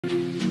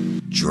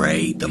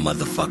Dre, the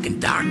motherfucking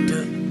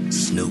doctor,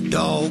 Snoop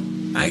Dogg,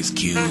 Ice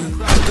Cube.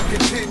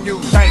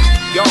 Thanks,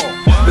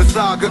 y'all. The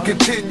saga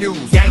continues.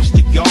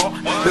 Gangsta, y'all.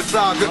 The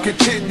saga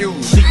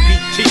continues.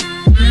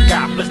 CPT.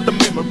 God bless the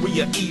memory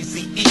of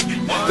Eazy-E.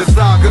 The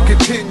saga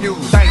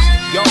continues. Thanks,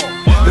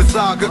 y'all. The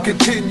saga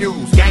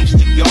continues.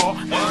 Gangsta, y'all.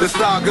 The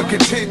saga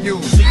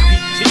continues.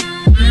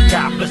 CPT.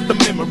 God bless the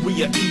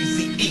memory of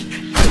Eazy-E.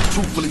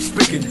 Truthfully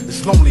speaking,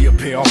 it's lonely up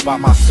here all by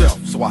myself,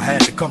 so I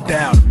had to come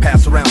down and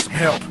pass around some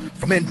help.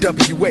 From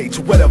NWA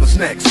to whatever's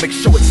next, make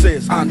sure it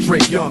says Andre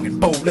Young in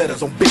bold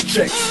letters on big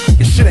checks.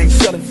 Your shit ain't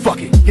selling,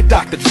 fuck it, get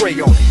Dr. Dre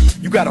on it.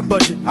 You got a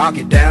budget, I'll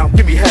get down,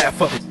 give me half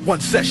of it.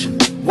 One session,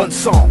 one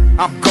song,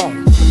 I'm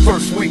gone. The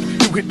first week,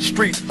 you hit the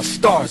streets, a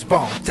star's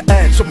born. To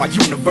add to my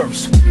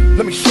universe,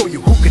 let me show you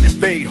who can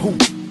invade who,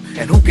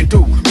 and who can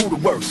do who the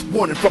worst.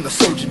 Warning from the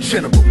Surgeon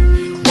General.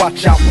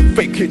 Watch out for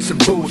fake hits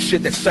and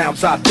bullshit that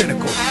sounds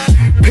identical.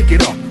 Pick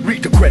it up,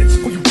 read the credits,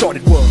 who you thought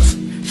it was.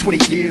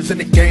 20 years in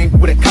the game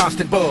with a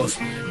constant buzz.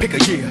 Pick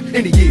a year,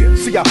 any year,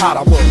 see how hot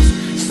I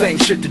was. Same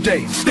shit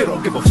today, still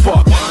don't give a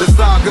fuck. The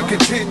saga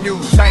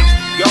continues. Thanks,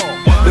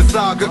 y'all. The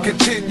saga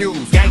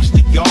continues.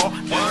 Gangsta, y'all.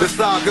 The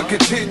saga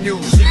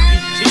continues.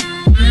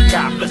 CPT.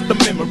 God bless the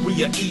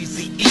memory of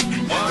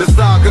Eazy-E. The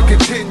saga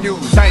continues.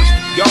 Thanks,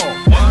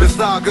 y'all. The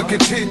saga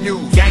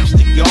continues.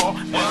 Gangsta, y'all.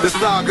 The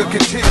saga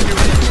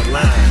continues.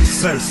 Line,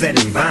 sunset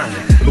and vine.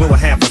 Blew a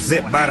half a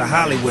zip by the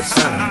Hollywood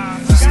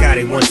sign.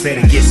 Scotty once said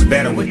it gets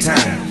better with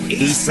time.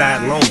 East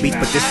side Long Beach,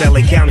 but this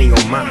LA County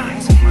on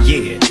mine.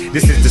 Yeah,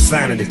 this is the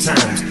sign of the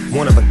times,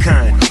 one of a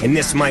kind, and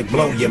this might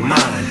blow your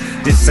mind.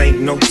 This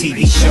ain't no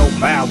TV show,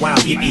 bow wow,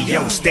 yippee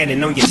yo,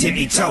 standing on your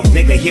tippy toe,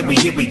 nigga, here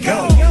we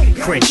go.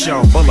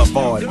 Crenshaw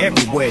Boulevard,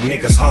 everywhere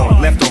niggas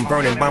hard, left on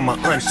burning by my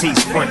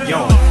auntie's front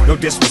yard. No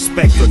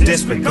disrespect or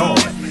disregard.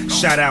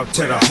 Shout out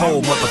to the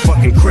whole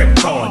motherfucking crib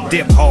card.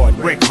 Dip hard,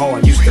 Rick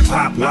hard, used to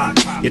pop lock.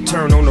 You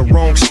turn on the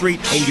wrong street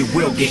and you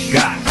will get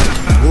got.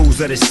 Rules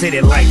of the city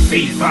like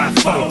fee,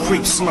 5-4,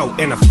 creep slow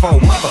in a 4,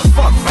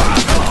 motherfuck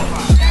 5-0.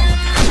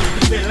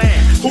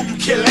 Who you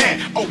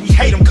killin'? Oh, we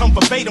hate him, come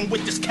verbatim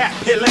with this cat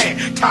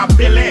pillin'. Top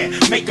billin',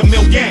 make a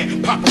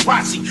million.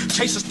 Paparazzi,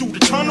 chase us through the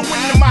tunnel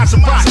in the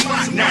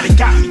Maserati. Now they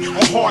got me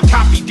on hard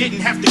copy,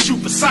 didn't have to shoot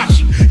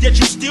Versace. Yet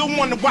you still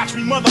wanna watch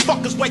me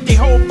motherfuckers wait their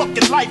whole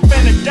fucking life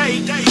in a day.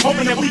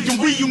 Hoping that we can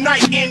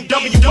reunite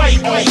NWA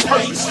on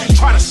purpose.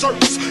 Try to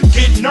circus,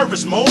 get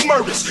nervous, more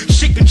murders.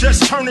 Shit can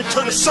just turn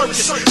into the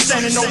circus,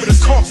 standing over the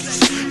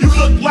carcass. You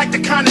look like the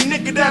kind of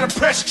nigga that'll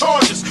press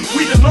charges.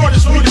 We the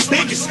largest, we the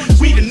biggest,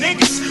 we the niggas.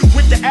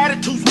 With the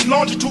attitudes, we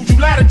longitude, you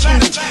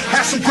latitude.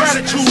 Have some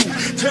gratitude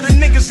to the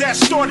niggas that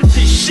started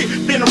this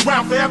shit. Been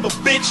around forever,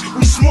 bitch,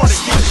 we smarter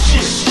than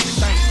shit.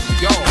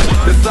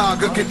 Y'all, the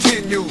saga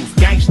continues.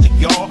 Gangsta,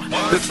 y'all.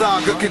 The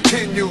saga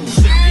continues.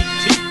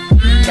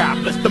 CPT.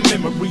 God bless the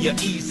memory of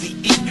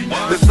Eazy-E.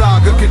 The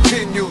saga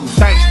continues.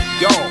 Thanks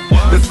to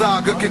y'all. The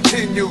saga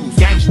continues.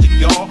 Gangsta,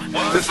 y'all.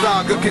 The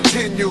saga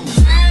continues.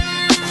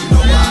 You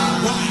know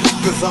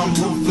why? 'Cause I'm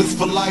ruthless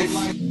for life.